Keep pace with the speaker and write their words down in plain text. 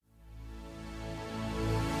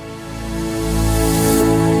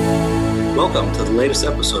Welcome to the latest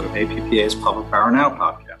episode of APPA's Public Power Now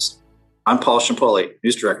podcast. I'm Paul Ciampoli,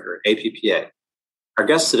 News Director at APPA. Our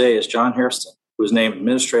guest today is John Hairston, who was named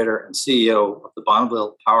Administrator and CEO of the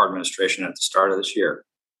Bonneville Power Administration at the start of this year.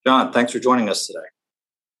 John, thanks for joining us today.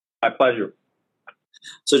 My pleasure.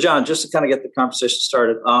 So, John, just to kind of get the conversation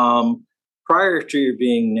started, prior to your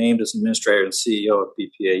being named as Administrator and CEO of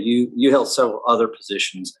BPA, you held several other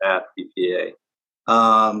positions at BPA.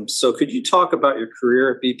 So could you talk about your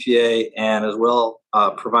career at BPA and as well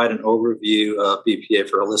provide an overview of BPA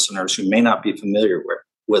for our listeners who may not be familiar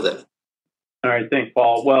with it? All right. Thanks,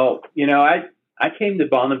 Paul. Well, I came to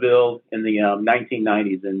Bonneville in the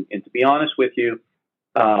 1990s. And to be honest with you,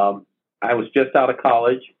 I was just out of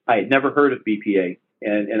college. I had never heard of BPA.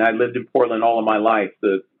 And I lived in Portland all of my life.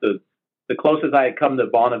 The closest I had come to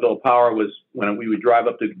Bonneville Power was when we would drive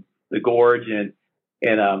up to the gorge and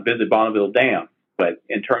visit Bonneville Dam. But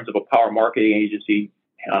in terms of a power marketing agency,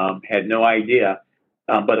 had no idea.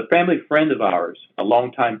 But a family friend of ours, a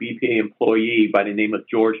longtime BPA employee by the name of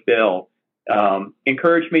George Bell,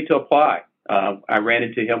 encouraged me to apply. I ran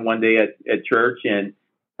into him one day at church, and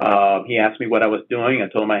he asked me what I was doing. I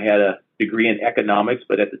told him I had a degree in economics,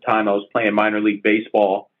 but at the time I was playing minor league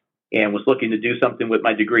baseball and was looking to do something with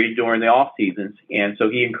my degree during the off seasons. And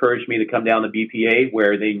so he encouraged me to come down to BPA,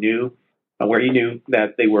 where he knew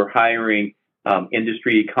that they were hiring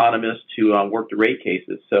industry economists to work the rate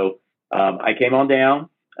cases. So I came on down,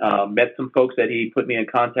 met some folks that he put me in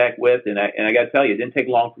contact with, and I got to tell you, it didn't take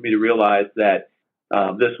long for me to realize that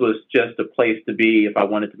this was just a place to be if I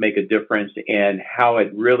wanted to make a difference, and how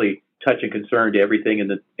it really touched and concerned everything in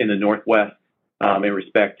the Northwest in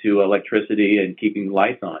respect to electricity and keeping the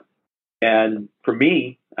lights on. And for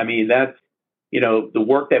me, I mean, that's the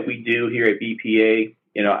work that we do here at BPA.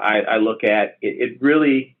 I look at it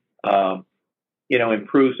really.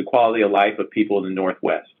 Improves the quality of life of people in the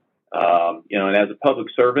Northwest. And as a public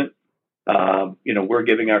servant, we're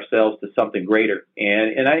giving ourselves to something greater.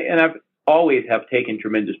 And I've always have taken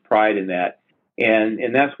tremendous pride in that.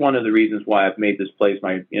 And that's one of the reasons why I've made this place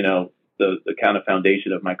my, the kind of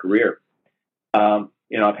foundation of my career.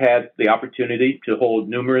 I've had the opportunity to hold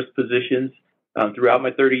numerous positions throughout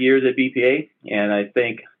my 30 years at BPA. And I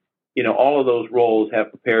think, all of those roles have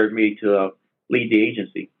prepared me to lead the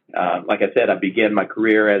agency. Like I said, I began my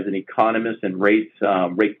career as an economist in rate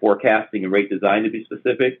forecasting and rate design, to be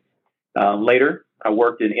specific. Later, I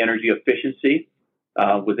worked in energy efficiency,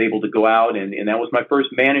 was able to go out, and that was my first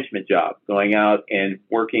management job, going out and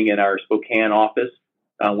working in our Spokane office,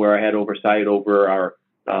 where I had oversight over our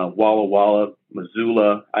Walla Walla,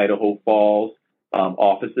 Missoula, Idaho Falls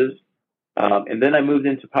offices. And then I moved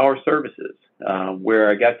into power services, where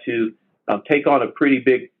I got to take on a pretty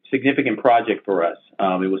big, significant project for us.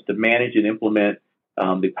 It was to manage and implement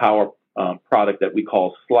the power product that we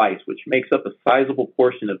call Slice, which makes up a sizable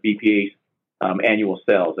portion of BPA's annual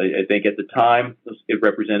sales. I think at the time it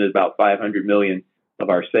represented about $500 million of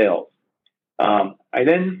our sales. I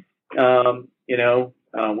then,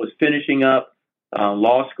 was finishing up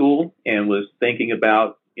law school and was thinking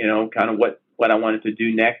about, kind of what I wanted to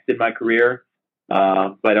do next in my career.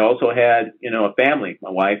 But I also had, a family.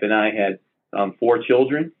 My wife and I had 4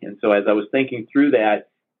 children. And so as I was thinking through that,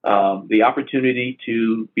 the opportunity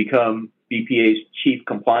to become BPA's chief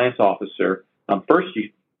compliance officer, first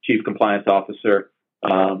chief compliance officer,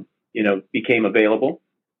 became available.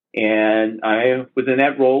 And I was in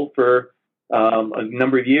that role for a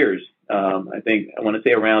number of years. I want to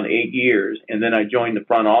say around 8 years. And then I joined the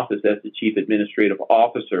front office as the chief administrative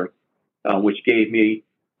officer, which gave me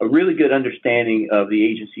a really good understanding of the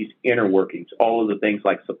agency's inner workings, all of the things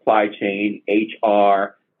like supply chain,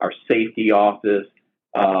 HR, our safety office,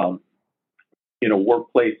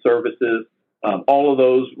 workplace services, all of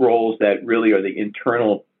those roles that really are the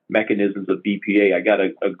internal mechanisms of BPA. I got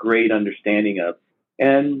a great understanding of.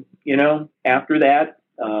 And, after that,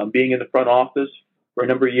 being in the front office for a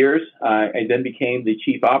number of years, I then became the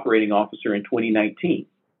chief operating officer in 2019.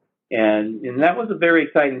 And that was a very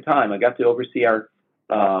exciting time. I got to oversee our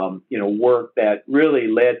work that really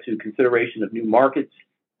led to consideration of new markets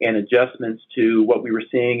and adjustments to what we were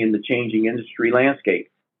seeing in the changing industry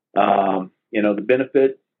landscape. The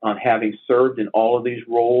benefit on having served in all of these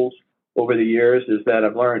roles over the years is that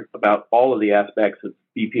I've learned about all of the aspects of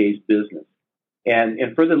BPA's business.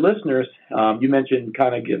 And for the listeners, you mentioned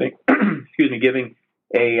kind of giving, giving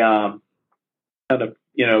a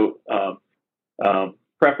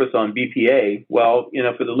preface on BPA. Well,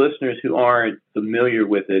 for the listeners who aren't familiar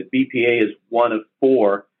with it, BPA is one of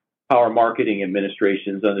 4 power marketing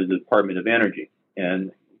administrations under the Department of Energy.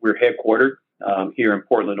 And we're headquartered here in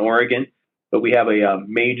Portland, Oregon, but we have a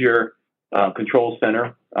major control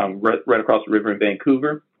center right across the river in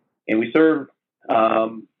Vancouver. And we serve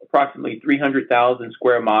approximately 300,000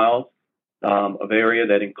 square miles of area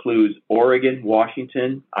that includes Oregon,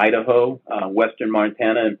 Washington, Idaho, western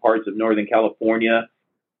Montana, and parts of Northern California,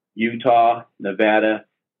 Utah, Nevada,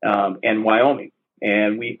 and Wyoming.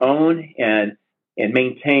 And we own and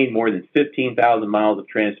maintain more than 15,000 miles of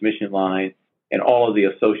transmission line and all of the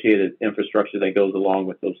associated infrastructure that goes along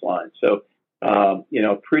with those lines. So,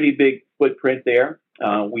 pretty big footprint there.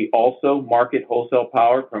 We also market wholesale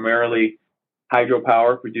power, primarily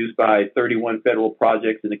hydropower produced by 31 federal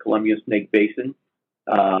projects in the Columbia Snake Basin.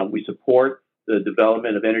 We support the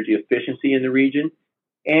development of energy efficiency in the region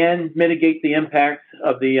and mitigate the impacts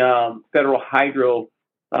of the federal hydro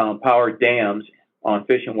power dams on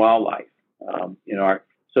fish and wildlife.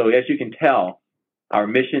 So as you can tell, our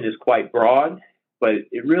mission is quite broad, but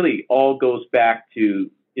it really all goes back to,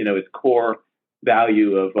 its core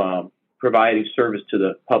value of providing service to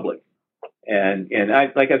the public. And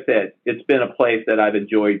like I said, it's been a place that I've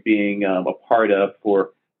enjoyed being a part of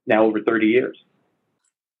for now over 30 years.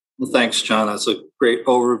 Well, thanks, John. That's a great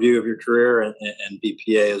overview of your career and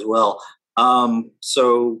BPA as well.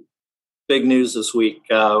 So big news this week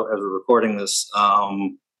as we're recording this,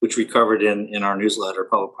 which we covered in our newsletter,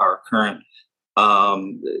 Public Power Current.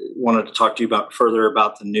 Wanted to talk to you further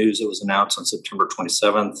about the news that was announced on September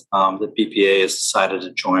 27th that BPA has decided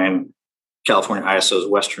to join California ISO's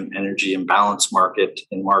Western Energy Imbalance Market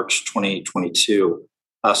in March 2022.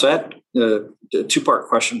 So I had a two-part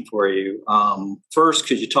question for you. First,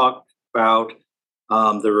 could you talk about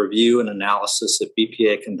the review and analysis that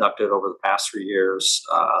BPA conducted over the past 3 years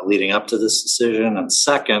leading up to this decision? And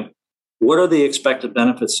second, what are the expected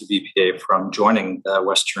benefits to BPA from joining the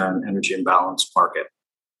Western Energy Imbalance Market?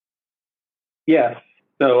 Yes.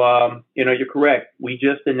 So, you're correct. We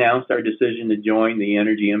just announced our decision to join the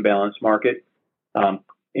Energy Imbalance Market,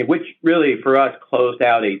 which really, for us, closed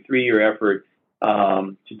out a 3-year effort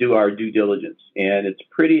to do our due diligence. And it's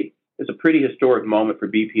a pretty historic moment for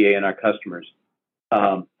BPA and our customers.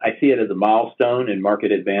 I see it as a milestone in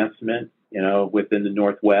market advancement, within the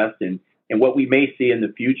Northwest and what we may see in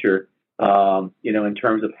the future, in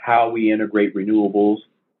terms of how we integrate renewables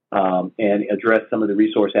and address some of the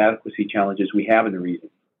resource adequacy challenges we have in the region.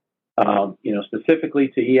 Specifically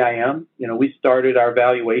to EIM, we started our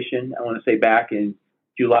evaluation, I want to say back in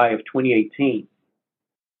July of 2018.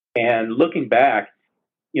 And looking back,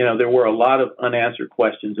 there were a lot of unanswered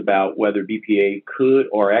questions about whether BPA could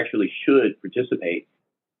or actually should participate.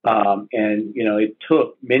 It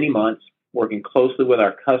took many months working closely with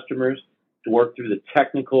our customers to work through the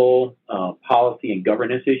technical, policy, and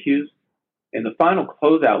governance issues. And the final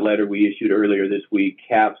closeout letter we issued earlier this week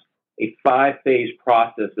caps a 5-phase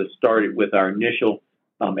process that started with our initial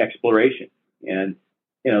exploration. And,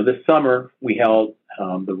 this summer we held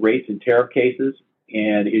the rates and tariff cases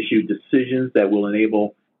and issued decisions that will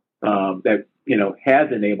enable, has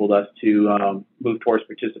enabled us to move towards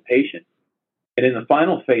participation. And in the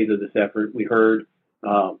final phase of this effort, we heard,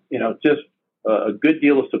 just a good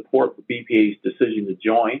deal of support for BPA's decision to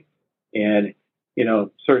join. And,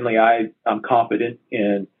 certainly I'm confident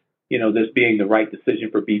in, this being the right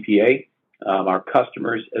decision for BPA, our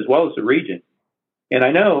customers, as well as the region. And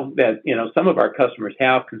I know that, some of our customers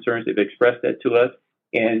have concerns. They've expressed that to us.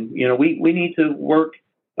 And, we need to work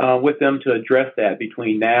with them to address that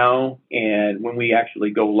between now and when we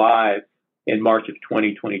actually go live in March of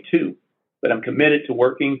 2022. But I'm committed to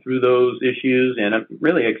working through those issues, and I'm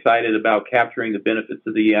really excited about capturing the benefits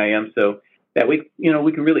of the EIM so that we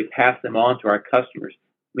can really pass them on to our customers.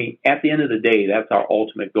 I mean, at the end of the day, that's our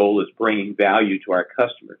ultimate goal, is bringing value to our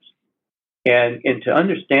customers. And to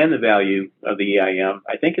understand the value of the EIM,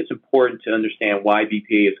 I think it's important to understand why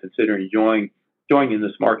BPA is considering joining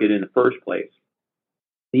this market in the first place.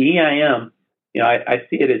 The EIM, I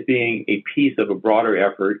see it as being a piece of a broader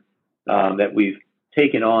effort that we've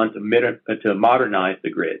taken on to modernize the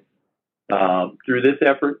grid. Through this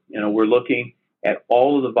effort, we're looking at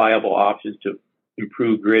all of the viable options to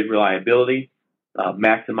improve grid reliability,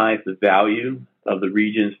 maximize the value of the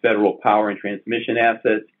region's federal power and transmission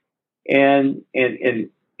assets, and in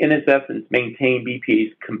its essence, maintain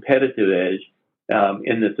BPA's competitive edge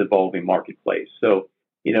in this evolving marketplace. So,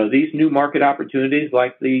 these new market opportunities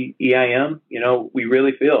like the EIM, we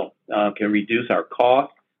really feel can reduce our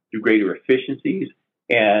costs through greater efficiencies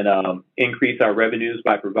and increase our revenues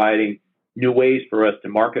by providing new ways for us to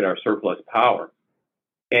market our surplus power.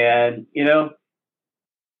 And,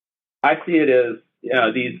 I see it as,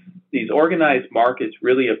 these organized markets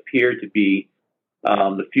really appear to be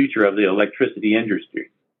the future of the electricity industry.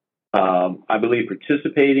 I believe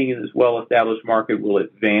participating in this well-established market will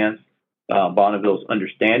advance Bonneville's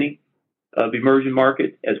understanding of emerging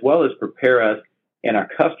markets, as well as prepare us and our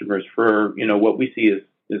customers for what we see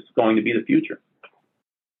is going to be the future.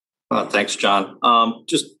 Thanks, John.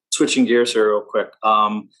 Just switching gears here real quick.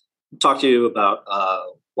 Talk to you about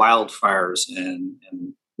wildfires and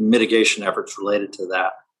mitigation efforts related to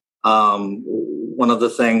that. One of the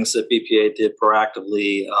things that BPA did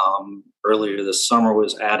proactively earlier this summer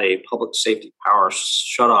was add a public safety power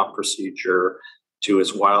shutoff procedure to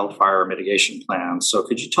its wildfire mitigation plan. So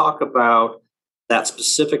could you talk about that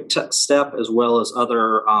specific step as well as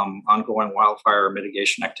other ongoing wildfire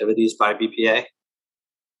mitigation activities by BPA?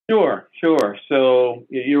 Sure. So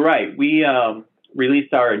you're right. We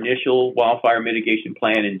released our initial wildfire mitigation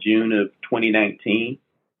plan in June of 2019.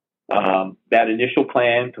 That initial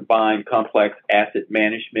plan combined complex asset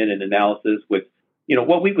management and analysis with,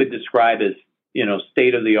 what we would describe as,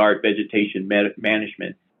 state-of-the-art vegetation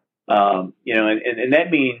management. And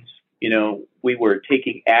that means, we were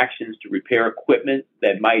taking actions to repair equipment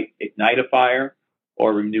that might ignite a fire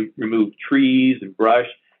or remove trees and brush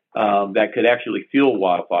that could actually fuel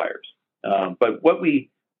wildfires. But what we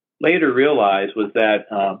later realized was that,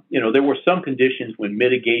 there were some conditions when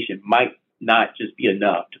mitigation might not just be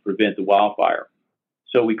enough to prevent the wildfire.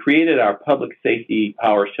 So we created our public safety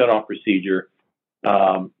power shutoff procedure,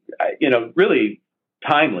 really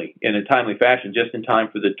in a timely fashion, just in time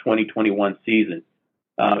for the 2021 season.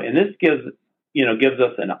 And this gives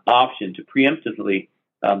us an option to preemptively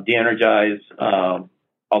de-energize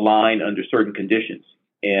a line under certain conditions.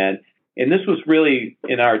 And this was really,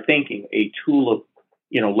 in our thinking, a tool of,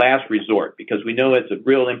 last resort, because we know it's a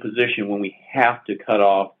real imposition when we have to cut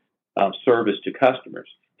off service to customers.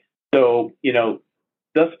 So,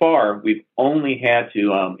 thus far, we've only had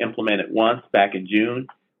to implement it once back in June,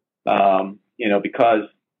 because,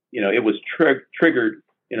 it was triggered,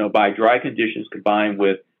 by dry conditions combined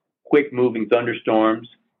with quick moving thunderstorms.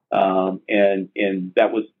 And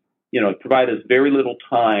that was, it provided us very little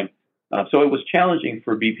time. So it was challenging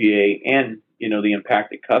for BPA and, the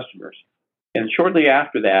impacted customers. And shortly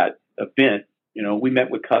after that event, we met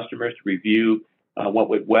with customers to review what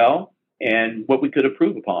went well and what we could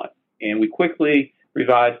improve upon. And we quickly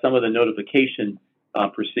revised some of the notification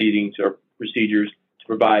proceedings or procedures to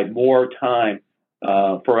provide more time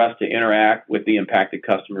for us to interact with the impacted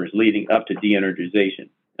customers leading up to de-energization.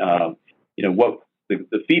 What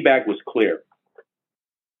the feedback was clear.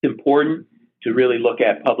 It's important to really look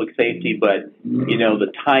at public safety, but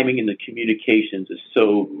the timing and the communications is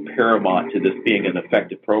so paramount to this being an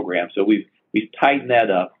effective program. So we've tightened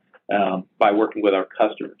that up by working with our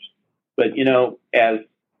customers. But as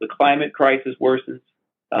the climate crisis worsens,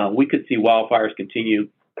 we could see wildfires continue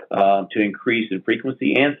to increase in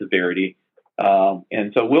frequency and severity,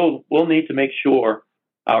 and so we'll need to make sure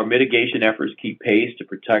our mitigation efforts keep pace to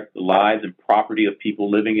protect the lives and property of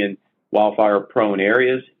people living in wildfire-prone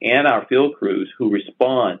areas and our field crews who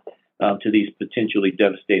respond to these potentially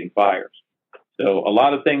devastating fires. So a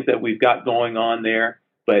lot of things that we've got going on there,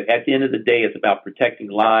 but at the end of the day, it's about protecting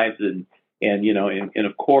lives and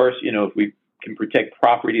of course, if we can protect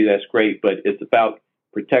property, that's great, but it's about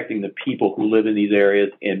protecting the people who live in these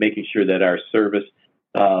areas and making sure that our service,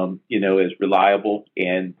 is reliable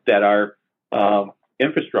and that our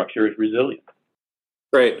infrastructure is resilient.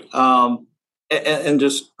 Great. And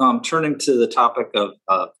just turning to the topic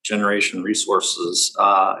of generation resources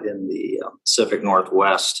in the Pacific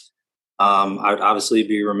Northwest, I would obviously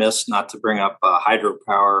be remiss not to bring up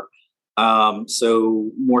hydropower.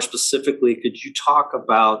 So more specifically, could you talk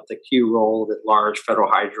about the key role that large federal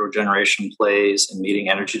hydro generation plays in meeting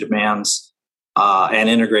energy demands and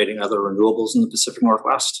integrating other renewables in the Pacific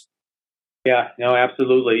Northwest? Yeah, no,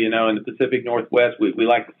 absolutely. In the Pacific Northwest, we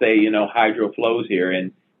like to say, hydro flows here.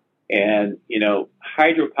 And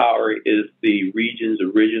hydropower is the region's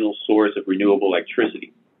original source of renewable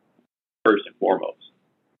electricity, first and foremost.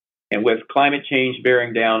 And with climate change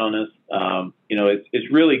bearing down on us,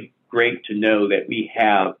 it's really great to know that we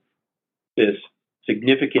have this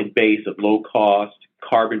significant base of low-cost,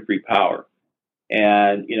 carbon-free power.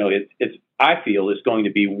 And, I feel is going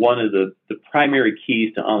to be one of the primary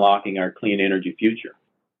keys to unlocking our clean energy future.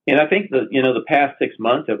 And I think that, the past 6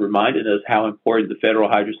 months have reminded us how important the federal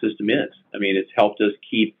hydro system is. I mean, it's helped us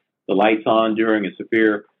keep the lights on during a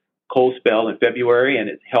severe cold spell in February, and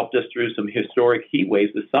it's helped us through some historic heat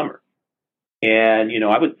waves this summer. And,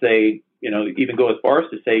 I would say, even go as far as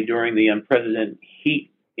to say during the unprecedented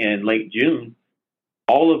heat in late June,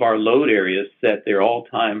 all of our load areas set their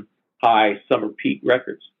all-time high summer peak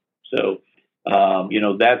records. So,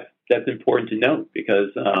 that's important to note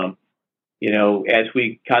because, as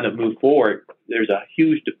we kind of move forward, there's a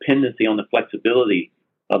huge dependency on the flexibility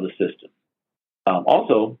of the system.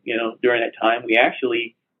 Also, during that time, we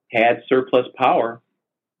actually had surplus power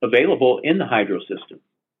available in the hydro system.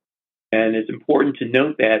 And it's important to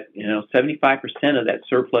note that, 75% of that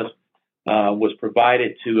surplus was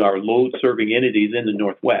provided to our load-serving entities in the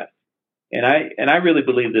Northwest. And I really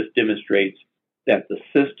believe this demonstrates that the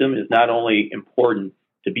system is not only important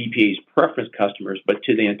to BPA's preference customers, but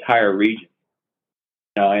to the entire region.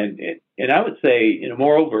 And I would say,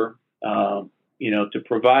 moreover, to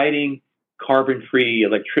providing carbon-free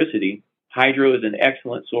electricity, hydro is an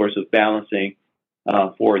excellent source of balancing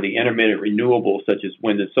for the intermittent renewables such as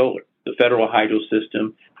wind and solar. The federal hydro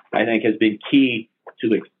system, I think, has been key to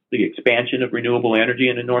the expansion of renewable energy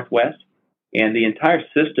in the Northwest, and the entire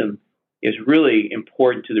system is really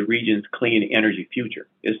important to the region's clean energy future.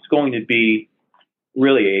 It's going to be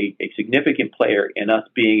really a significant player in us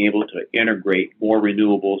being able to integrate more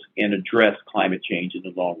renewables and address climate change in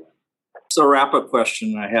the long run. So, a wrap-up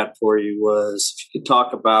question I had for you was if you could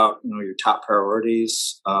talk about your top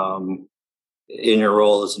priorities in your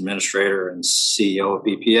role as administrator and CEO of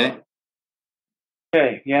BPA.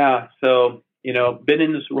 Okay, yeah. So, been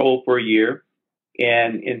in this role for a year,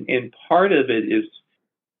 and part of it is,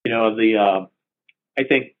 I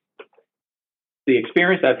think the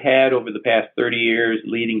experience I've had over the past 30 years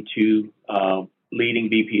leading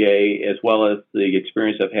BPA, as well as the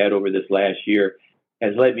experience I've had over this last year,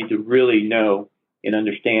 has led me to really know and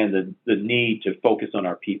understand the need to focus on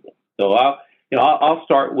our people. So I'll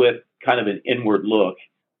start with kind of an inward look,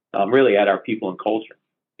 really at our people and culture.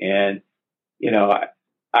 And,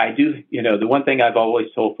 I do, the one thing I've always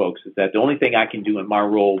told folks is that the only thing I can do in my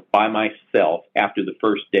role by myself after the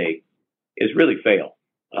first day is really fail.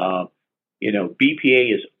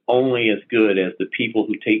 BPA is only as good as the people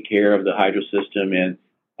who take care of the hydro system and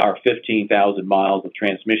our 15,000 miles of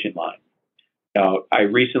transmission line. I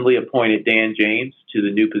recently appointed Dan James to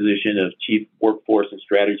the new position of Chief Workforce and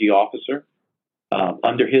Strategy Officer.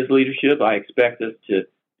 Under his leadership, I expect us to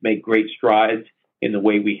make great strides in the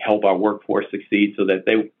way we help our workforce succeed so that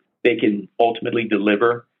they can ultimately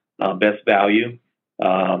deliver best value,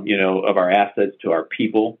 of our assets to our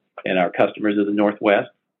people and our customers of the Northwest.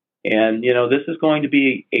 And, this is going to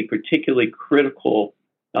be a particularly critical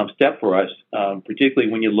step for us,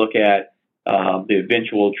 particularly when you look at the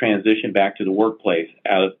eventual transition back to the workplace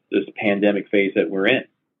out of this pandemic phase that we're in.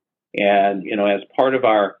 And, as part of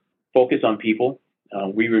our focus on people,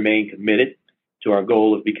 we remain committed to our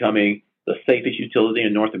goal of becoming the safest utility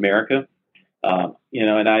in North America.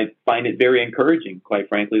 And I find it very encouraging, quite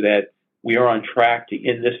frankly, that we are on track to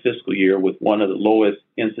end this fiscal year with one of the lowest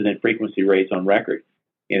incident frequency rates on record,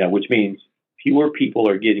 which means fewer people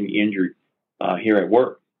are getting injured here at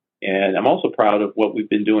work. And I'm also proud of what we've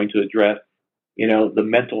been doing to address, the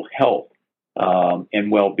mental health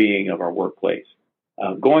and well-being of our workplace.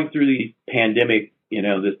 Going through the pandemic,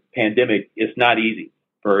 this pandemic is not easy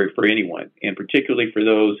for anyone, and particularly for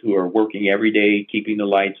those who are working every day, keeping the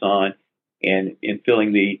lights on, and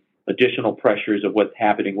feeling the additional pressures of what's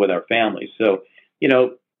happening with our families. So,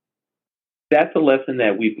 that's a lesson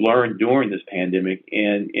that we've learned during this pandemic,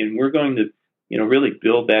 and we're going to, really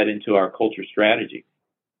build that into our culture strategy.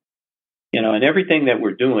 And everything that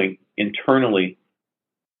we're doing internally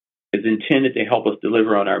is intended to help us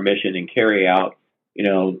deliver on our mission and carry out,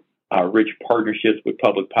 our rich partnerships with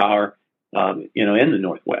public power, in the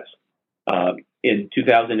Northwest. In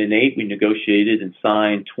 2008, we negotiated and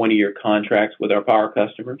signed 20-year contracts with our power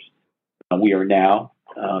customers. We are now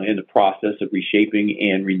in the process of reshaping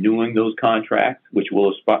and renewing those contracts, which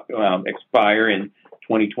will expire in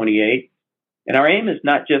 2028. And our aim is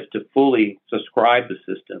not just to fully subscribe the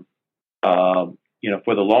system,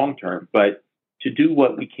 for the long term, but to do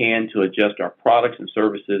what we can to adjust our products and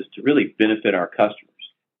services to really benefit our customers.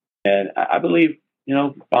 And I believe,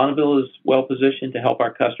 Bonneville is well positioned to help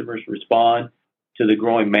our customers respond to the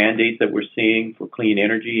growing mandates that we're seeing for clean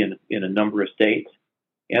energy in a number of states.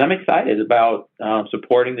 And I'm excited about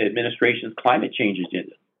supporting the administration's climate change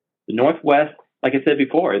agenda. The Northwest, like I said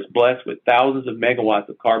before, is blessed with thousands of megawatts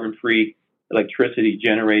of carbon-free electricity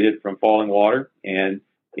generated from falling water. And,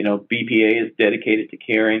 BPA is dedicated to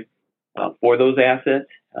caring for those assets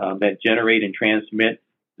that generate and transmit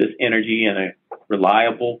this energy in a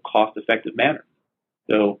reliable, cost-effective manner.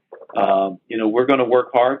 So, we're going to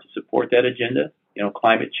work hard to support that agenda.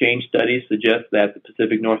 Climate change studies suggest that the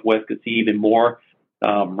Pacific Northwest could see even more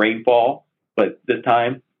rainfall, but this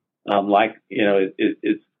time,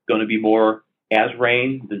 it's going to be more as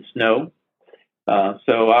rain than snow.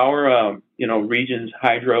 So our, region's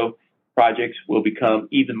hydro projects will become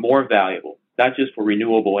even more valuable, not just for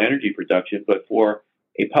renewable energy production, but for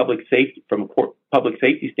from a public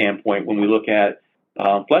safety standpoint when we look at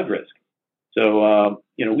flood risk. So,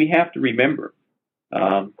 we have to remember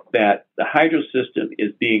that the hydro system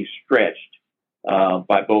is being stretched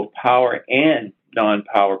by both power and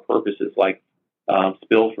non-power purposes like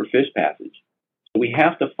spill for fish passage. So we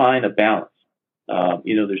have to find a balance.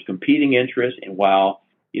 There's competing interests, and while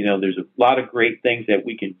there's a lot of great things that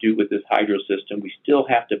we can do with this hydro system, we still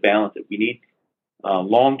have to balance it. We need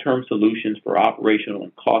long-term solutions for operational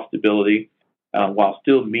and cost stability while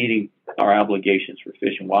still meeting our obligations for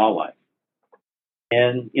fish and wildlife.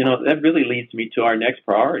 And, that really leads me to our next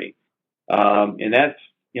priority, and that's,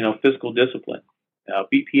 fiscal discipline.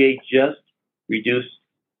 BPA just reduced,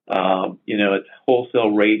 its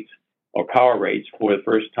wholesale rates or power rates for the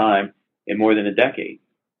first time in more than a decade.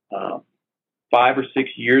 5 or 6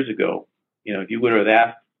 years ago, if you would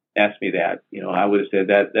have asked me that, I would have said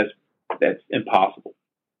that's impossible.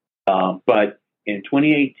 But in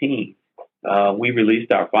 2018, we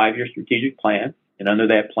released our 5-year strategic plan, and under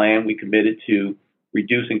that plan, we committed to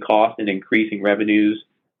reducing costs and increasing revenues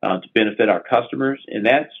to benefit our customers. And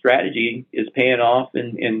that strategy is paying off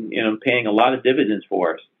and paying a lot of dividends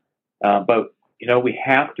for us. But we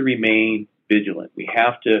have to remain vigilant. We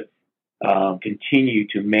have to continue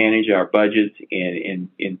to manage our budgets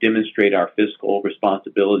and demonstrate our fiscal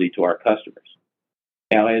responsibility to our customers.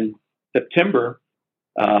 Now, in September,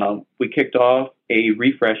 we kicked off a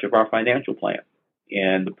refresh of our financial plan.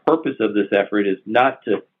 And the purpose of this effort is not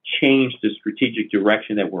to change the strategic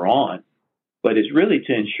direction that we're on, but it's really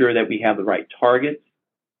to ensure that we have the right targets,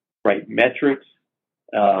 right metrics,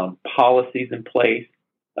 policies in place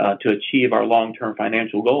to achieve our long-term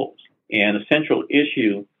financial goals. And a central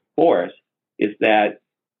issue for us is that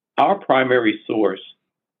our primary source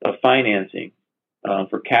of financing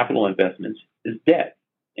for capital investments is debt.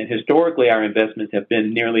 And historically, our investments have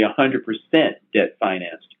been nearly 100% debt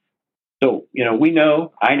financed. So,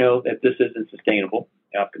 I know that this isn't sustainable.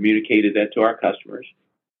 I've communicated that to our customers.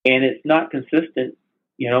 And it's not consistent,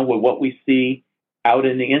 with what we see out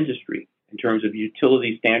in the industry in terms of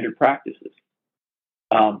utility standard practices.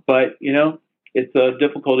 But it's a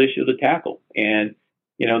difficult issue to tackle. And,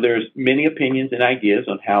 there's many opinions and ideas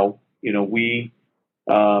on how, we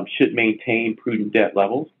should maintain prudent debt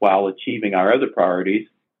levels while achieving our other priorities,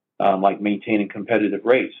 like maintaining competitive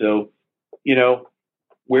rates. So,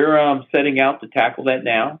 we're setting out to tackle that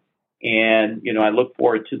now. And, I look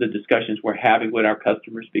forward to the discussions we're having with our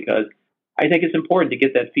customers because I think it's important to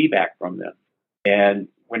get that feedback from them. And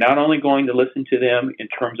we're not only going to listen to them in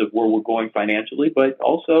terms of where we're going financially, but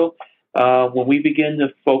also when we begin to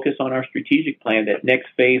focus on our strategic plan, that next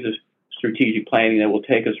phase of strategic planning that will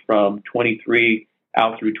take us from 23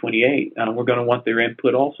 out through 28, we're going to want their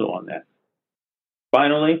input also on that.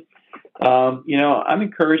 Finally, I'm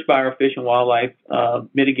encouraged by our fish and wildlife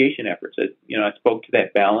mitigation efforts. I spoke to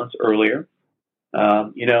that balance earlier.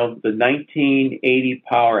 The 1980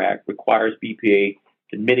 Power Act requires BPA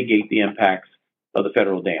to mitigate the impacts of the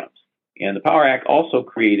federal dams. And the Power Act also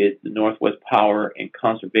created the Northwest Power and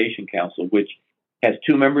Conservation Council, which has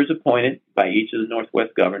 2 members appointed by each of the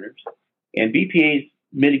Northwest governors. And BPA's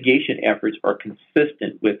mitigation efforts are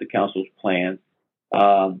consistent with the council's plan,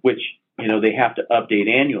 which, they have to update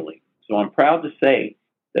annually. So I'm proud to say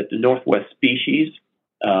that the Northwest species,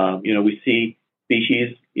 we see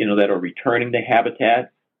species, that are returning to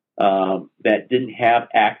habitat that didn't have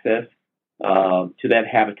access to that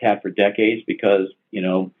habitat for decades because,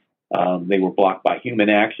 they were blocked by human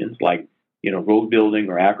actions like, road building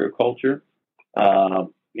or agriculture.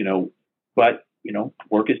 But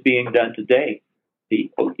work is being done today to,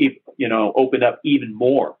 open up even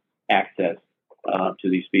more access to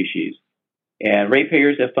these species. And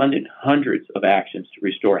ratepayers have funded hundreds of actions to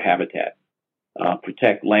restore habitat,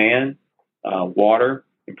 protect land, water,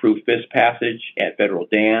 improve fish passage at federal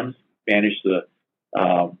dams, manage the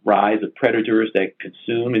rise of predators that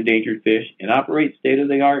consume endangered fish, and operate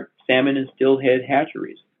state-of-the-art salmon and steelhead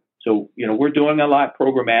hatcheries. So, we're doing a lot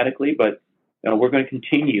programmatically, but we're going to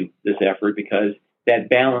continue this effort because that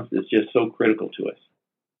balance is just so critical to us.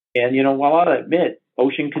 And, while I'll admit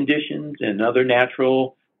ocean conditions and other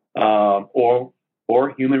natural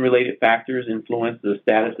or human-related factors influence the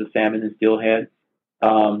status of salmon and steelhead,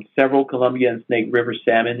 several Columbia and Snake River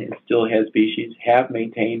salmon and steelhead species have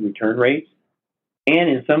maintained return rates. And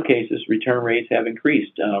in some cases, return rates have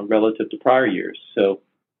increased relative to prior years. So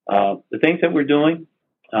the things that we're doing,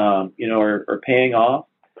 are paying off.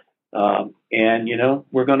 And,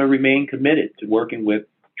 we're going to remain committed to working with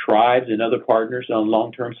tribes and other partners on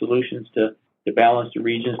long-term solutions to balance the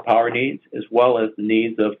region's power needs as well as the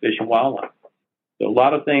needs of fish and wildlife. So a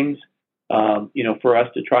lot of things, for us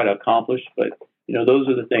to try to accomplish, but, those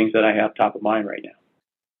are the things that I have top of mind right now.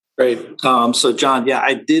 Great. So, John,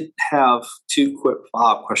 I did have two quick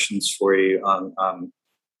follow-up questions for you on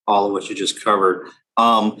all of what you just covered.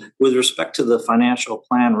 With respect to the financial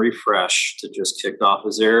plan refresh that just kicked off,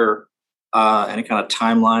 is there any kind of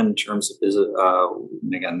timeline in terms of is it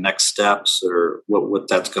again next steps or what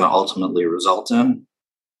that's going to ultimately result in?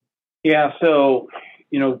 Yeah, so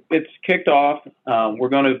it's kicked off. We're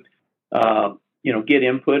going to get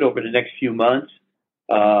input over the next few months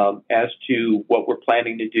as to what we're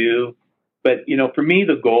planning to do. But for me,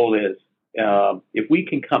 the goal is if we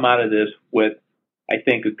can come out of this with, I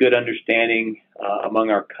think, a good understanding among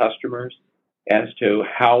our customers as to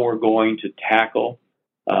how we're going to tackle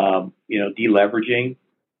deleveraging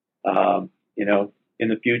in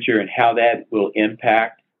the future and how that will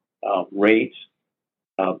impact rates.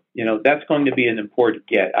 That's going to be an important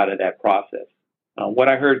get out of that process. What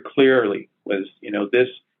I heard clearly was,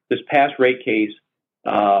 this past rate case,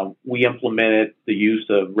 we implemented the use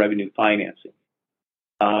of revenue financing,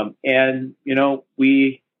 and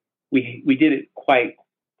we did it quite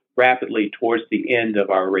rapidly towards the end of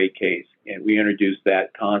our rate case, and we introduced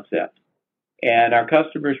that concept. And our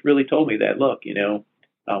customers really told me that, look,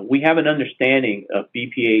 we have an understanding of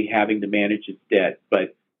BPA having to manage its debt,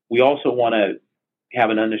 but we also want to have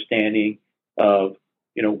an understanding of,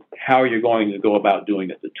 how you're going to go about doing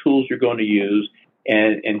it, the tools you're going to use,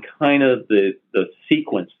 and kind of the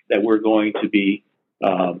sequence that we're going to be,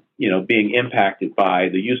 being impacted by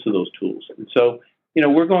the use of those tools. And so,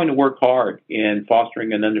 we're going to work hard in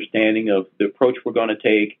fostering an understanding of the approach we're going to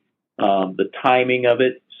take, the timing of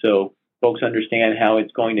it, so folks understand how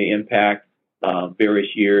it's going to impact various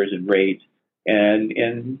years and rates. And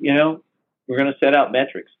we're going to set out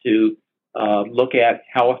metrics to look at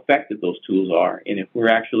how effective those tools are and if we're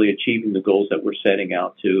actually achieving the goals that we're setting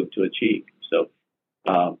out to achieve. So,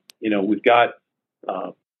 we've got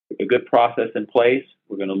a good process in place.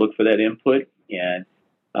 We're going to look for that input, and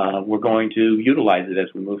we're going to utilize it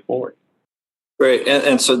as we move forward. Great.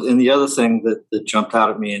 And the other thing that jumped out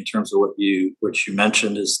at me in terms of what you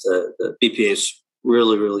mentioned is the BPA's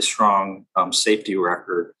really, really strong safety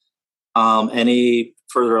record. Any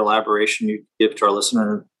further elaboration you give to our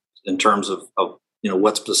listener in terms of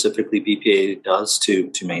what specifically BPA does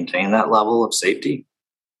to maintain that level of safety?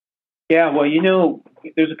 Yeah, well,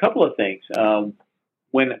 there's a couple of things.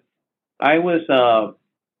 When I was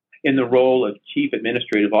in the role of Chief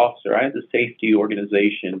Administrative Officer, I had the safety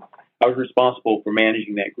organization. I was responsible for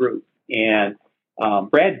managing that group. And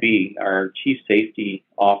Brad B., our Chief Safety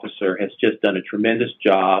Officer, has just done a tremendous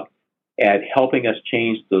job at helping us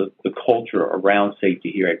change the culture around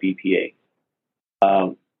safety here at BPA.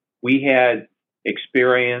 We had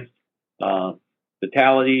experienced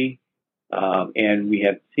fatality, and we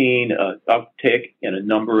had seen an uptick in a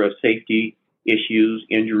number of safety issues,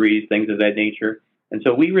 injuries, things of that nature. And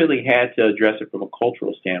so we really had to address it from a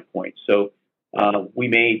cultural standpoint. So we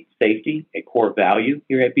made safety a core value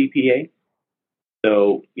here at BPA.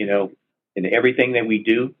 So, in everything that we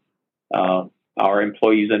do, our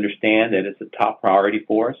employees understand that it's a top priority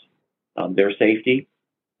for us, their safety.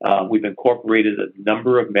 We've incorporated a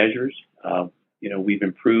number of measures. We've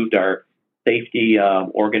improved our safety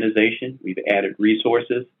organization. We've added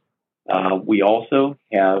resources. We also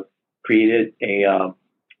have created an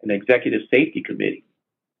executive safety committee,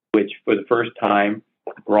 which for the first time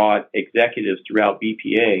brought executives throughout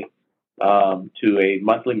BPA to a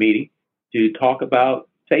monthly meeting to talk about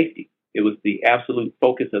safety. It was the absolute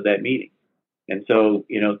focus of that meeting. And so,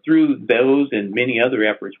 through those and many other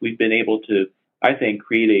efforts, we've been able to, I think,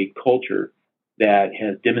 create a culture that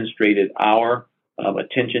has demonstrated our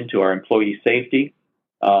attention to our employee safety.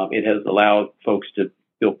 It has allowed folks to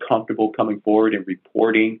feel comfortable coming forward and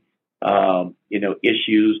reporting,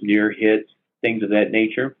 issues, near hits, things of that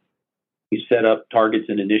nature. We set up targets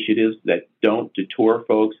and initiatives that don't deter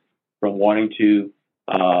folks from wanting to,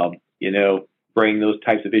 bring those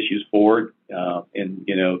types of issues forward, in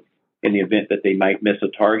the event that they might miss a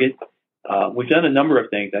target. We've done a number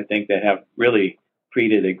of things, I think, that have really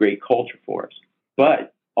created a great culture for us.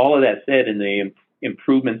 But all of that said, in the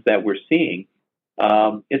improvements that we're seeing,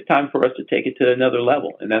 it's time for us to take it to another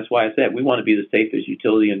level. And that's why I said we want to be the safest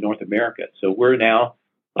utility in North America. So we're now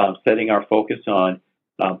setting our focus on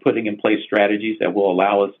putting in place strategies that will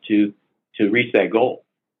allow us to reach that goal.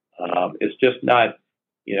 It's just not,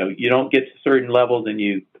 you don't get to certain levels and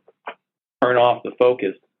you turn off the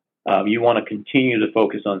focus. You want to continue to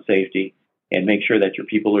focus on safety and make sure that your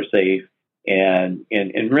people are safe and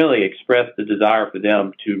really express the desire for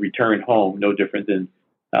them to return home no different than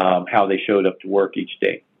how they showed up to work each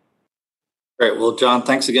day. Great. Well, John,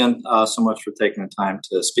 thanks again so much for taking the time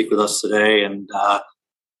to speak with us today. And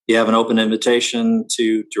you have an open invitation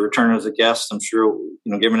to return as a guest. I'm sure,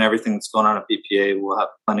 given everything that's going on at BPA, we'll have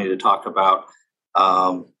plenty to talk about.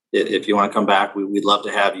 If you want to come back, we'd love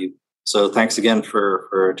to have you. So thanks again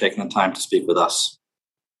for taking the time to speak with us.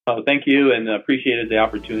 Oh, thank you, and appreciated the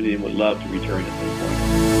opportunity and would love to return at some point.